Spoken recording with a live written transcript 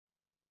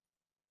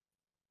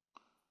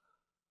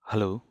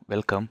Hello,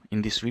 welcome.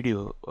 In this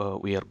video,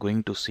 we are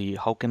going to see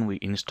how can we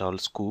install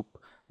Sqoop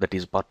that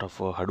is part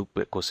of a Hadoop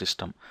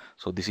ecosystem.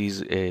 So this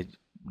is a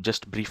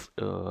just brief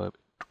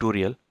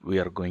tutorial we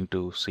are going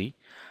to see.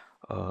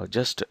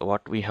 Just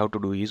what we have to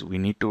do is we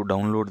need to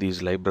download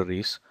these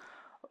libraries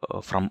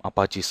from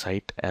Apache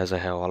site as I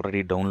have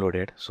already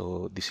downloaded.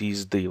 So this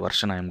is the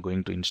version I am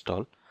going to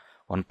install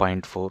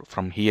 1.4.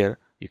 From here,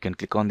 you can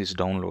click on this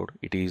download.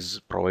 It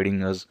is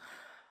providing us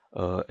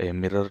a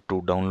mirror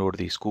to download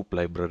the Sqoop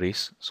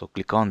libraries. So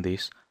click on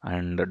this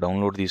and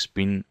download this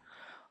bin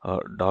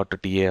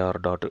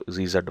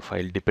 .tar.zz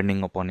file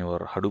depending upon your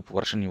Hadoop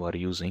version you are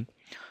using.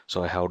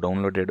 So I have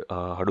downloaded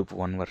Hadoop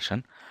 1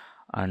 version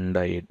and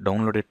I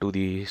downloaded to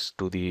the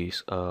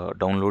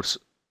downloads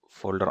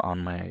folder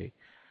on my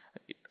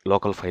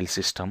local file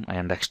system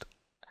and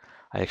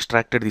I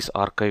extracted this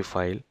archive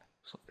file.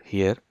 So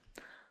here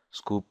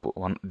Sqoop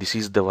 1, this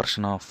is the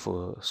version of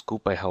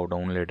Sqoop I have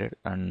downloaded,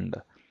 and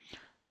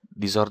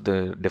these are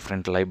the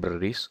different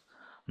libraries.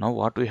 Now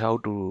what we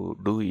have to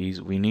do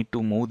is we need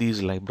to move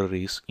these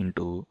libraries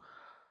into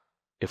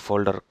a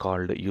folder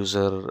called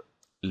user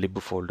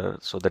lib folder.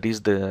 So that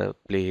is the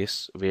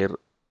place where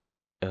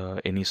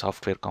any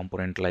software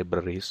component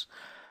libraries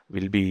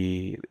will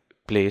be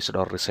placed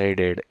or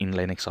resided in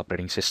Linux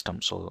operating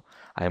system. So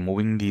I am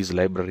moving these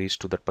libraries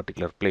to that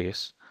particular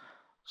place.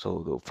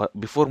 So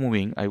before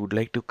moving, I would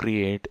like to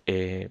create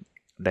a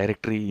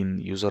directory in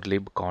user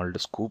lib called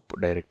Sqoop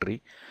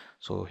directory.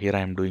 So here I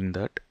am doing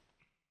that.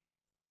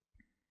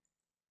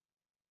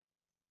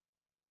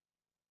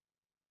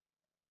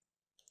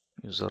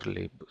 User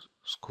lib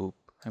Sqoop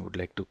I would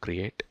like to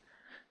create.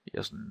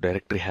 Yes,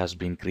 directory has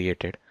been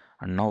created,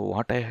 and now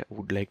what I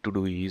would like to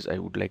do is I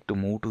would like to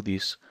move to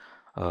this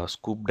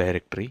Sqoop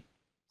directory,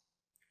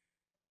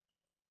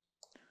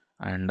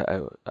 and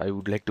I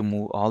would like to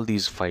move all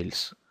these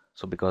files.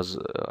 So because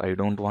I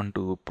don't want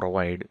to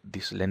provide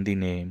this lengthy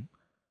name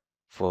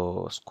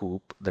for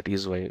Sqoop, that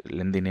is why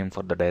lengthy name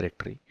for the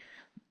directory.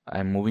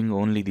 I'm moving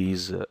only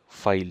these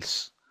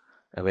files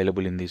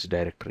available in this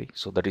directory.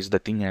 So that is the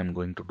thing I am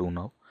going to do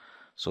now.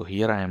 So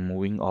here I am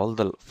moving all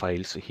the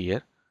files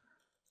here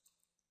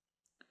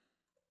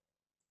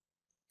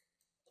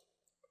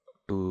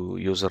to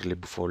user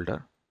lib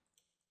folder,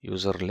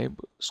 user lib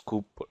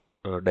Sqoop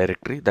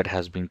directory that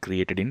has been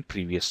created in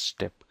previous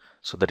step.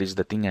 So that is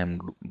the thing I am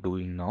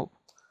doing now.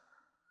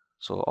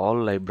 So all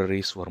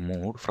libraries were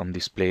moved from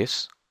this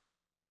place.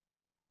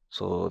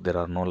 So there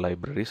are no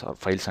libraries or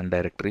files and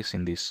directories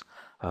in this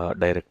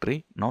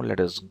directory. Now let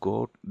us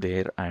go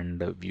there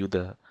and view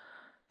the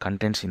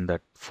contents in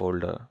that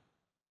folder.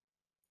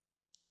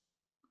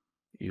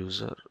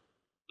 User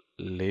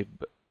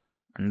lib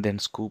and then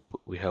Sqoop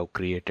we have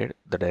created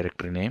the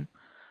directory name.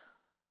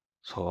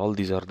 So all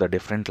these are the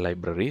different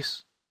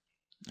libraries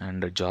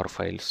and jar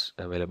files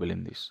available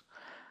in this.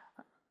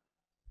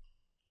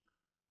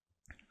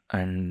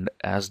 And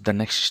as the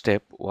next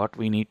step, what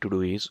we need to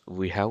do is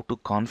we have to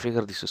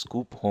configure this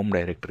Sqoop home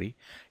directory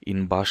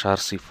in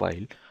bashrc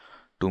file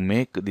to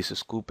make this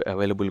Sqoop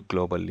available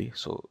globally.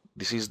 So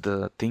this is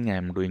the thing I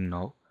am doing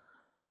now.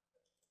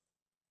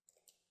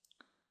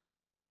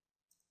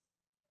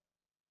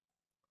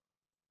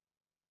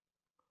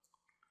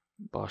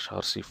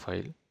 Bashrc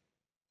file.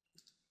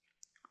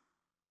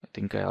 I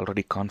think I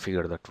already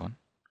configured that one.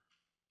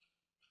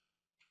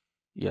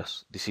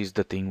 Yes, this is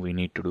the thing we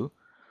need to do.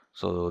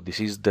 So this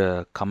is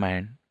the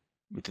command.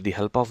 With the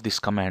help of this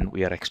command,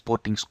 we are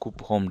exporting Sqoop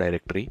home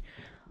directory.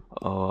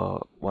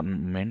 One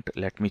moment,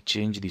 let me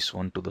change this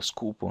one to the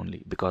Sqoop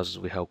only because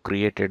we have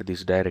created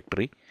this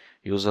directory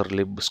user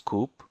lib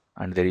Sqoop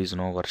and there is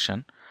no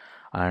version.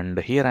 And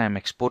here I am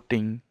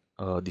exporting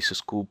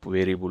this Sqoop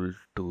variable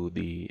to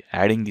the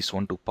adding this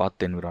one to path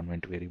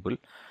environment variable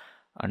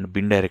and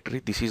bin directory.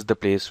 This is the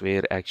place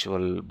where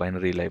actual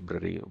binary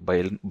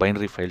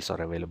files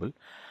are available,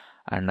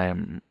 and I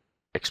am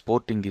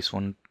exporting this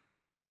one,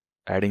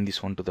 adding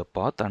this one to the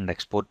path and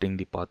exporting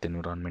the path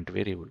environment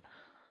variable.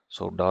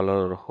 So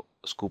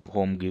 $sqoop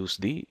home gives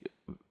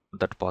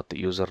that path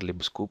user lib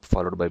Sqoop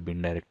followed by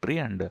bin directory,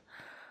 and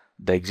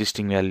the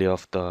existing value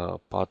of the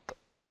path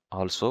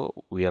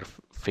also we are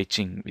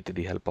fetching with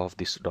the help of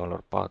this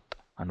 $path,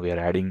 and we are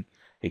adding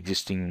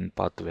existing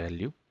path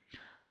value.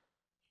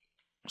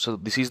 So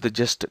this is the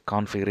just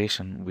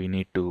configuration we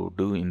need to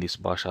do in this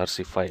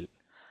bashrc file,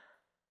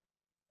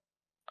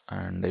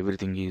 and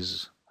everything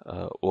is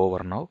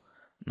over now.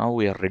 Now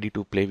we are ready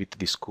to play with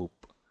the Sqoop.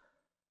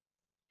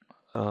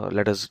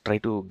 Let us try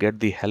to get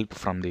the help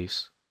from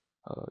this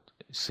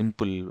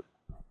simple,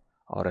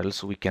 or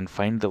else we can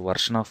find the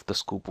version of the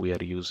Sqoop we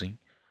are using.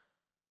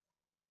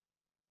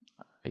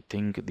 I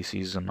think this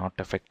is not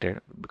affected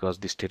because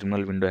this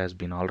terminal window has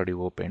been already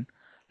opened.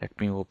 Let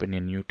me open a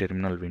new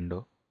terminal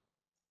window.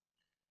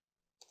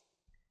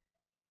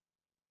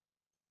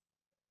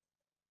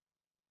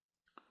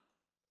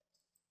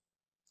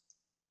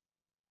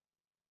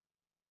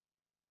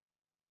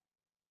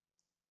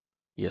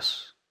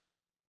 Yes,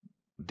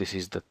 this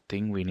is the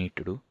thing we need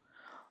to do,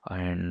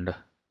 and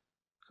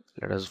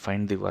let us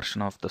find the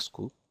version of the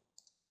Sqoop.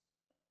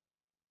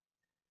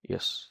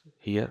 Yes,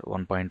 here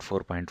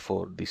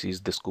 1.4.4. This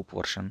is the Sqoop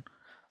version.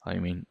 I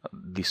mean,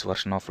 this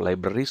version of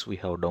libraries we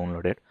have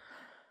downloaded.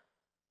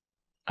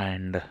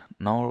 And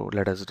now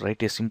let us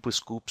write a simple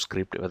Sqoop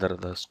script whether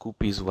the Sqoop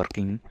is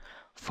working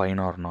fine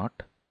or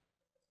not.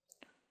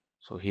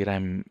 So here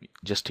I'm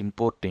just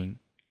importing.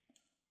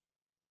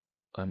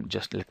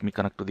 Just let me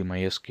connect to the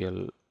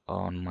MySQL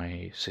on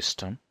my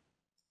system.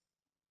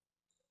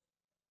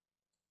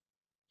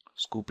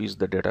 Sqoop is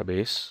the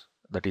database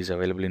that is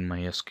available in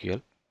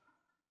MySQL.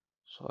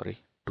 Sorry,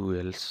 two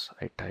else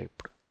I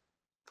typed.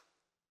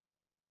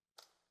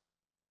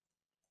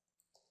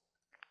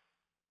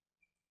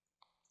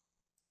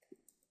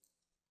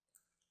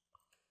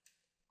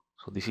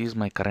 So this is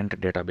my current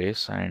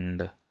database,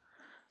 and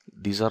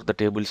these are the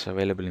tables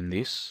available in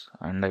this,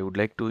 and I would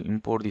like to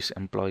import this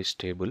employees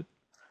table.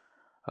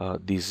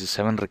 These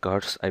 7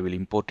 records I will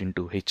import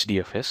into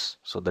HDFS.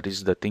 So that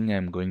is the thing I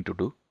am going to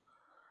do.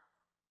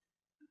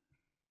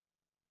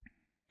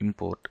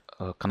 Import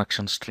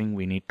connection string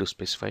we need to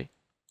specify,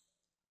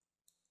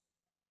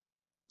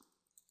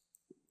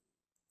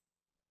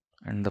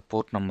 and the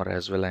port number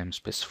as well I am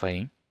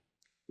specifying.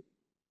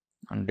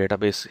 And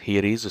database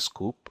here is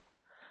Sqoop,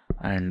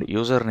 and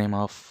username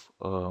of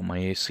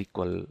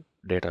MySQL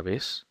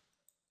database,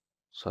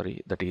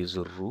 sorry, that is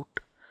root.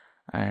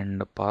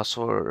 And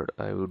password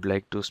I would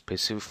like to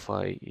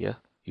specify, yeah,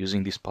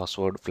 using this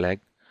password flag.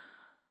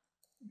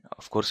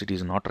 Of course it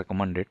is not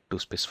recommended to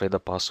specify the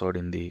password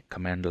in the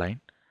command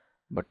line,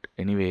 but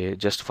anyway,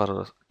 just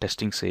for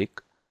testing sake,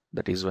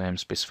 that is why I'm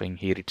specifying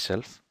here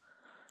itself.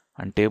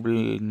 And table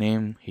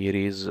name here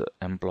is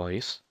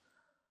employees,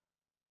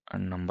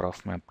 and number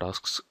of map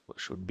tasks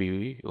should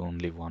be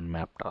only one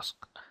map task.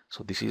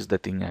 So this is the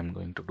thing I'm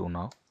going to do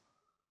now.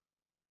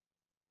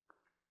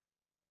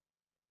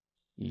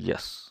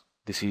 Yes,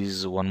 this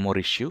is one more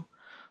issue,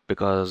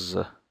 because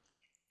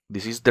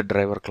this is the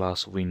driver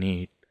class we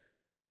need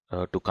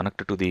to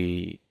connect to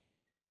the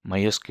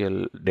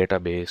MySQL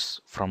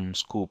database from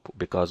Sqoop,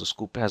 because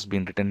Sqoop has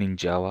been written in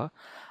Java,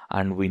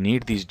 and we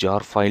need this jar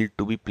file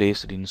to be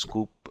placed in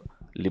Sqoop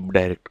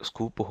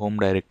Sqoop home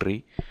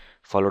directory,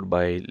 followed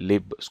by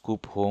lib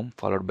Sqoop home,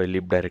 followed by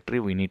lib directory.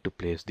 We need to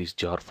place this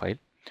jar file.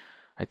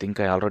 I think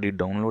I already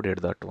downloaded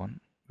that one.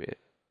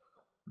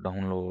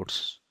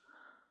 Downloads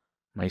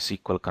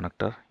MySQL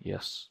connector,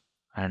 yes.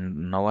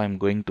 And now I'm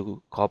going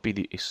to copy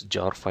this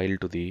jar file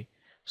to the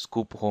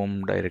Sqoop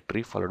home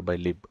directory, followed by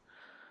lib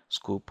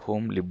Sqoop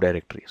home lib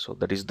directory. So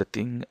that is the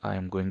thing I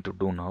am going to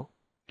do now.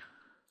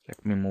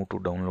 Let me move to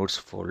downloads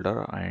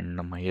folder and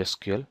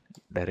MySQL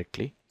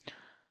directly.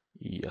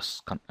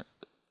 Yes,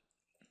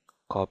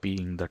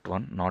 copying that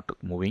one, not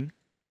moving.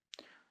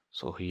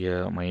 So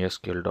here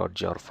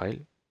mysql.jar file,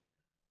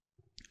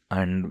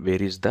 and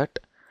where is that?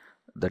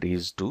 That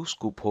is to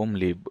Sqoop home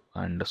lib,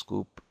 and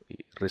Sqoop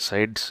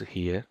resides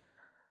here,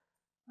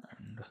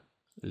 and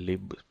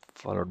lib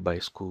followed by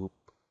Sqoop,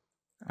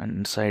 and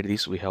inside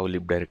this we have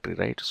lib directory,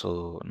 right?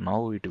 So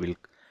now it will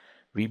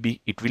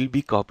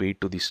be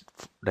copied to this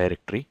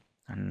directory.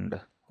 And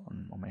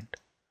one moment,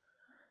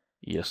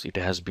 yes, it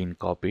has been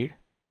copied.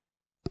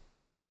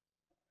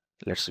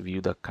 Let's view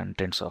the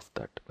contents of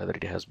that, whether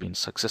it has been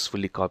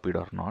successfully copied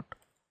or not.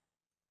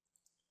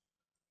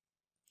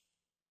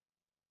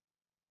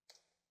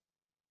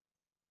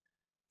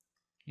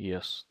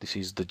 Yes, this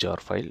is the jar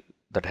file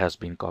that has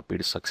been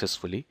copied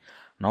successfully.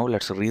 Now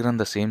let's rerun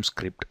the same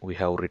script we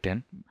have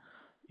written.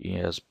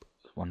 Yes,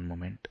 one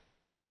moment.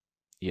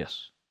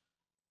 Yes,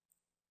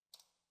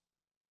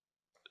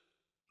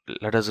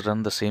 let us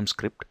run the same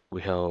script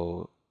we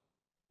have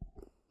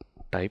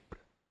typed.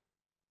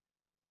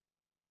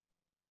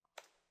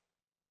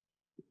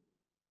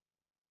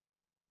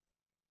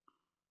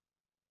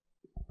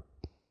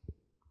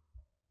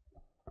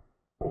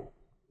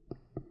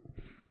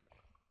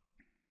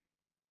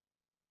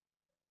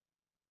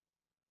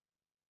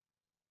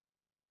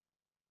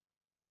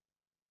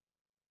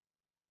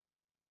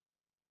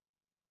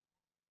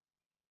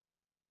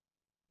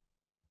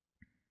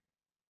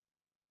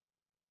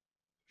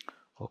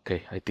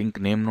 Okay, I think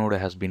name node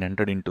has been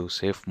entered into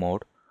safe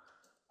mode.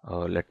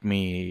 Let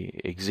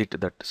me exit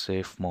that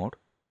safe mode.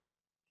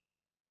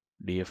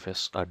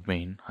 DFS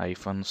admin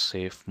hyphen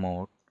safe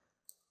mode.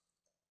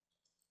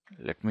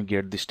 Let me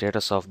get the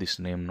status of this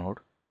name node,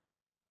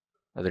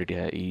 whether it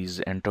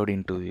is entered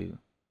into the,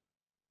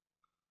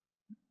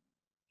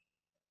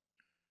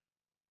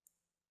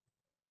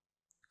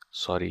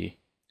 sorry,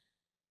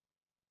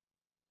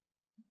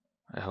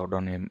 I have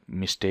done a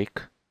mistake.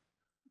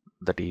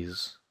 That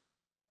is,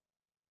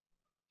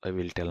 I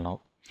will tell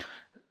now.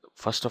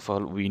 First of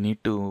all, we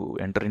need to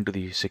enter into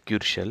the secure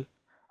shell,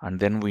 and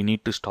then we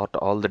need to start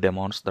all the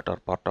daemons that are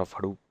part of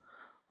Hadoop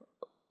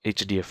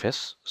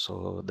HDFS.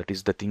 So that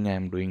is the thing I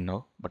am doing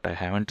now, but I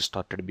haven't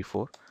started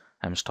before.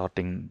 I'm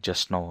starting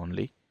just now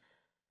only.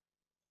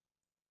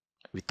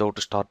 Without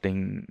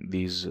starting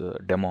these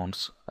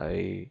daemons,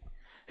 I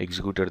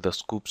executed the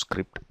Sqoop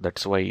script.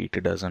 That's why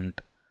it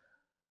doesn't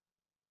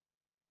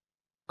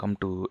come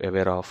to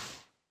aware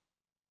of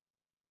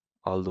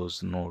all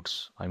those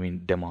nodes, I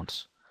mean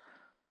daemons.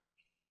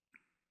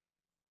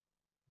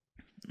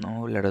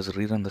 Now let us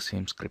rerun the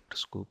same script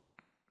scoop.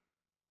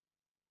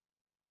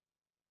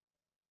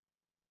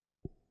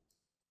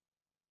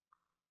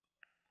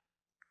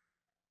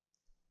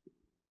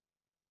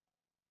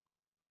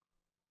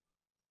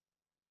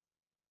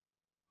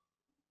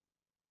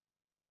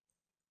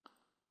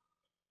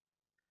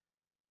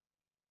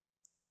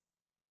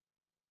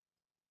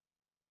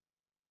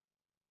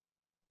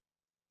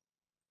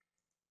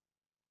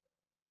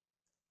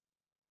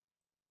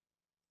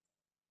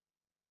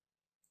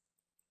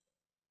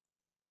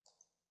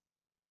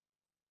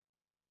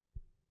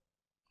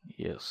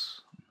 Yes,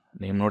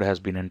 name node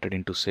has been entered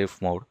into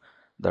safe mode.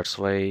 That's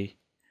why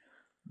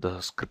the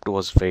script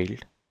was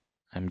failed.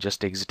 I'm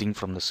just exiting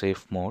from the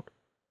safe mode.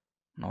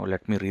 Now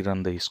let me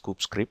rerun the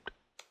scoop script.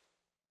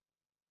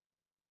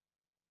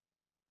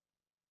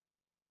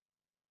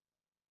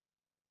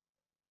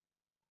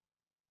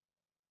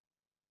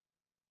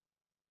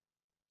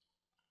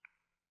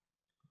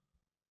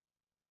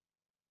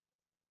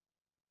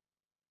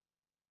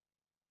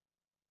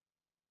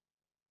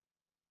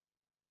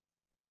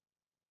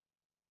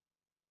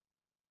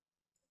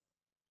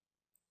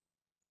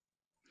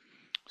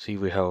 See,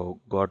 we have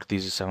got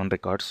these 7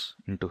 records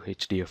into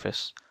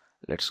HDFS.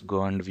 Let's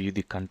go and view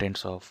the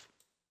contents of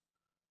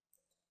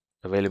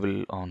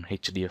available on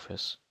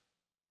HDFS.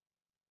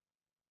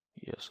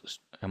 Yes,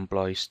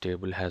 employees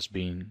table has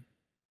been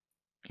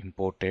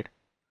imported.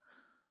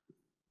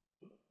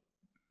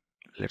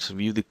 Let's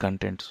view the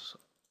contents.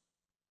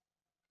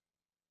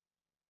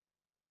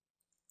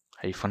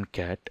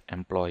 -cat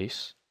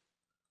employees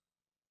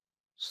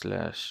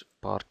slash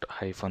part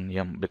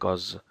 -m,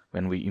 because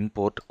when we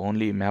import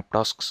only map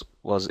tasks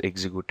was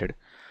executed.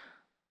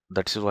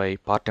 That's why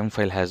part m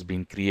file has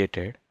been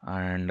created,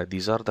 and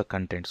these are the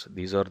contents.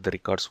 These are the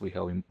records we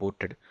have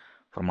imported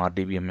from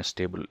RDBMS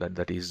table,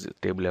 that is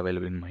table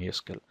available in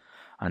MySQL,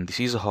 and this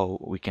is how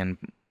we can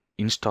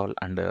install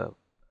and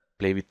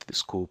play with the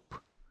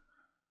Sqoop.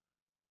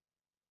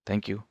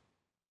 Thank you.